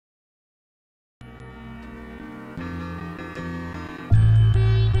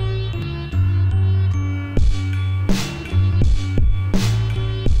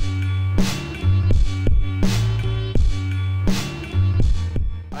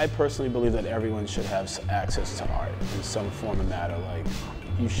I personally believe that everyone should have access to art in some form or matter. Like,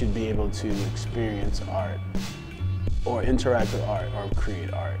 you should be able to experience art or interact with art or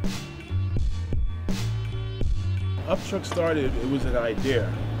create art. Uptruck started, it was an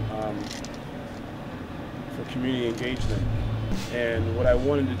idea for community engagement. And what I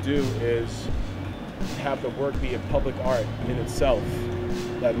wanted to do is have the work be a public art in itself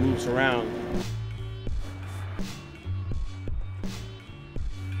that moves around.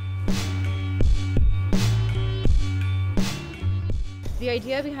 The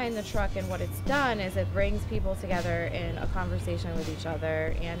idea behind the truck and what it's done is it brings people together in a conversation with each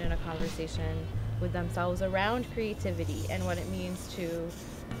other and in a conversation with themselves around creativity and what it means to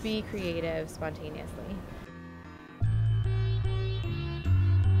be creative spontaneously.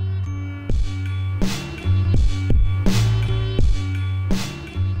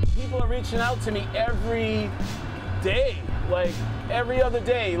 People are reaching out to me every day, like every other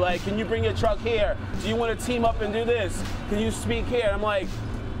day, like, can you bring your truck here? Do you want to team up and do this? Can you speak here? I'm like,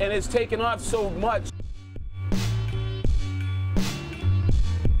 and it's taken off so much.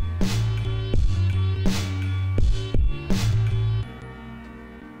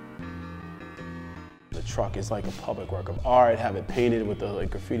 The truck is like a public work of art, have it painted with the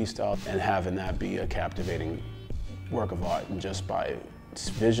like graffiti style, and having that be a captivating work of art, and just by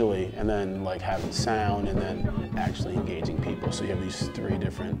visually, and then like having sound, and then actually engaging people. So you have these three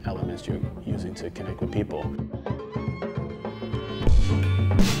different elements you're using to connect with people.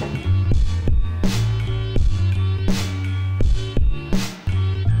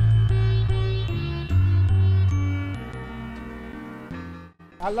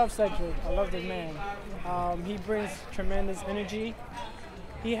 I love Cedric. I love the man. He brings tremendous energy.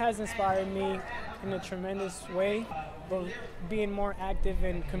 He has inspired me in a tremendous way, but being more active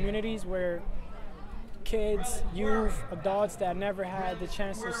in communities where kids, youth, adults that never had the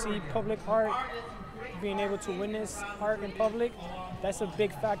chance to see public art, being able to witness art in public, that's a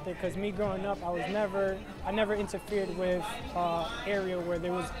big factor, because me growing up, I never interfered with area where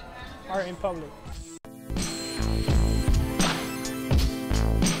there was art in public.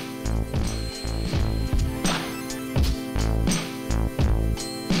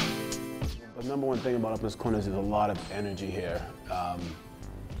 The number one thing about Up in this Corner is there's a lot of energy here,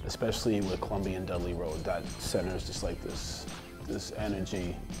 especially with Columbia and Dudley Road. That center is just like this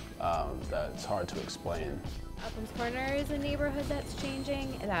energy that's hard to explain. Upham's Corner is a neighborhood that's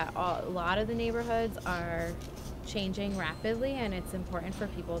changing, that a lot of the neighborhoods are changing rapidly, and it's important for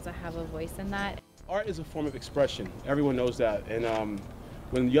people to have a voice in that. Art is a form of expression. Everyone knows that. And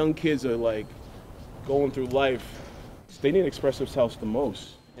when young kids are like going through life, they need to express themselves the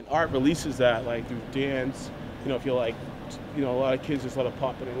most. And art releases that, like through dance. You know, if you're like, you know, a lot of kids just let it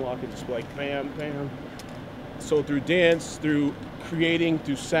pop and lock and just like bam, bam. So through dance, through creating,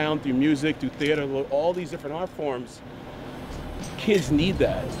 through sound, through music, through theater, all these different art forms, kids need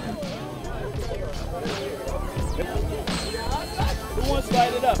that. Who wants to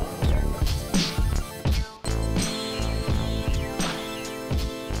light it up?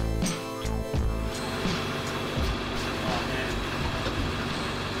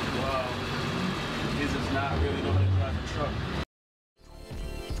 Not really know how to drive a truck.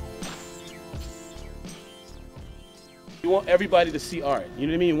 You want everybody to see art. You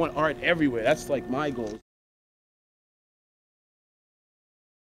know what I mean? You want art everywhere. That's like my goal.